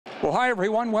Well, hi,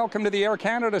 everyone. Welcome to the Air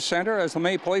Canada Centre as the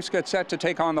Maple Leafs get set to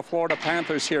take on the Florida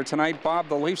Panthers here tonight. Bob,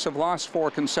 the Leafs have lost 4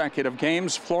 consecutive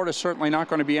games. Florida's certainly not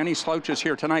going to be any slouches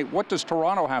here tonight. What does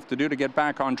Toronto have to do to get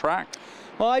back on track?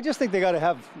 Well, I just think they got to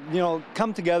have,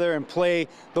 come together and play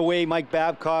the way Mike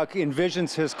Babcock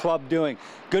envisions his club doing.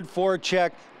 Good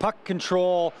forecheck, puck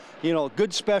control,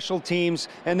 good special teams,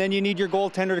 and then you need your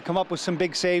goaltender to come up with some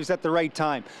big saves at the right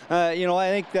time. I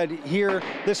think that here,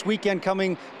 this weekend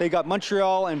coming, they got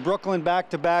Montreal and Brooklyn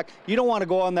back-to-back. You don't want to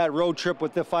go on that road trip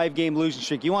with the 5-game losing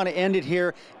streak. You want to end it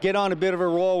here, get on a bit of a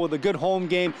roll with a good home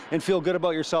game, and feel good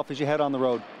about yourself as you head on the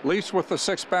road. Leafs with the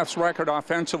 6th best record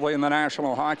offensively in the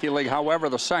National Hockey League. However,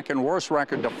 the 2nd worst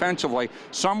record defensively.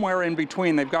 Somewhere in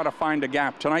between, they've got to find a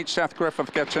gap. Tonight, Seth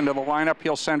Griffith gets into the lineup.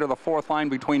 He'll center the 4th line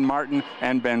between Martin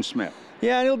and Ben Smith.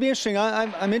 Yeah, and it'll be interesting.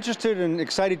 I'm interested and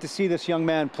excited to see this young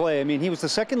man play. I mean, he was the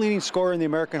 2nd leading scorer in the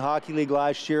American Hockey League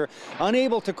last year,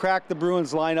 unable to crack the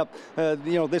Bruins lineup,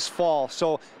 this fall.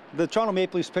 So the Toronto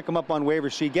Maple Leafs pick him up on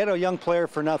waivers. So you get a young player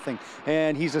for nothing,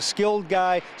 and he's a skilled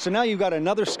guy. So now you've got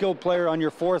another skilled player on your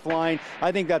 4th line.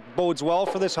 I think that bodes well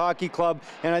for this hockey club,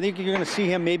 and I think you're going to see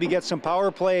him maybe get some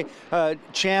power play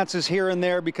chances here and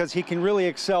there because he can really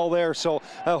excel there. So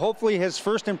hopefully his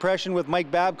first impression with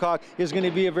Mike Babcock is going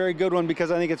to be a very good one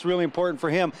because I think it's really important for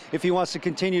him if he wants to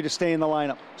continue to stay in the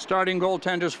lineup. Starting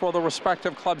goaltenders for the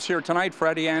respective clubs here tonight: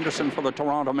 Freddie Anderson for the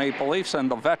Toronto Maple Leafs,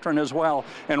 and the veteran as well,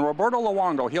 and Roberto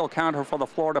Luongo. He'll counter for the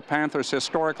Florida Panthers.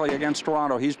 Historically against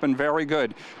Toronto, he's been very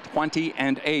good,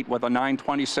 20-8 with a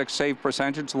 .926 save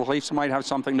percentage. The Leafs might have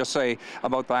something to say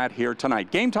about that here tonight.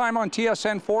 Game time on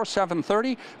TSN 4,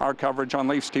 7:30. Our coverage on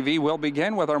Leafs TV will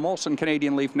begin with our Molson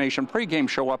Canadian Leaf Nation pregame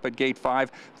show up at Gate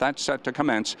 5. That's set to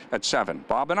commence at 7.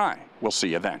 Bob and I will see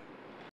you then.